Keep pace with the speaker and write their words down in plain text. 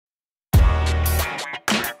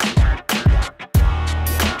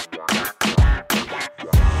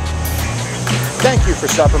Thank you for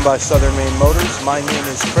stopping by Southern Maine Motors. My name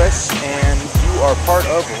is Chris, and you are part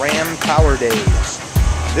of Ram Power Days.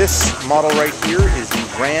 This model right here is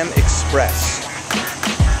the Ram Express.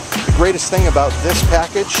 The greatest thing about this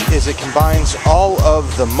package is it combines all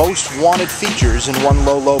of the most wanted features in one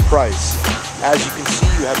low price. As you can see,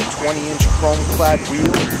 you have a 20-inch chrome-clad wheel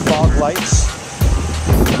with fog lights,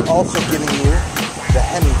 also giving you the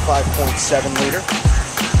Hemi 5.7 liter.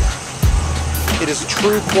 It is a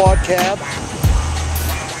true quad cab.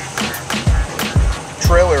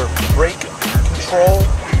 Trailer brake control,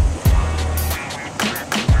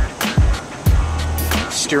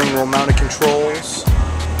 steering wheel mounted controls,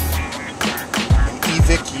 an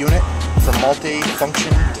EVIC unit for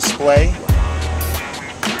multi-function display,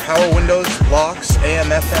 power windows, locks,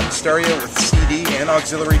 AM/FM stereo with CD and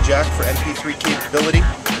auxiliary jack for MP3 capability,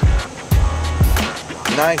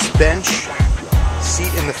 nice bench,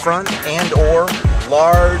 seat in the front and or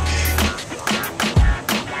large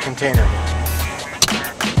container.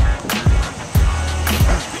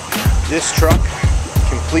 This truck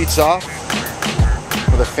completes off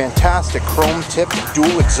with a fantastic chrome-tipped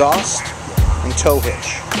dual exhaust and tow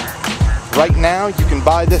hitch. Right now, you can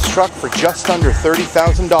buy this truck for just under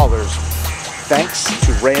 $30,000 thanks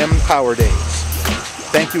to Ram Power Days.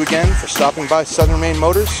 Thank you again for stopping by Southern Maine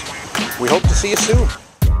Motors. We hope to see you soon.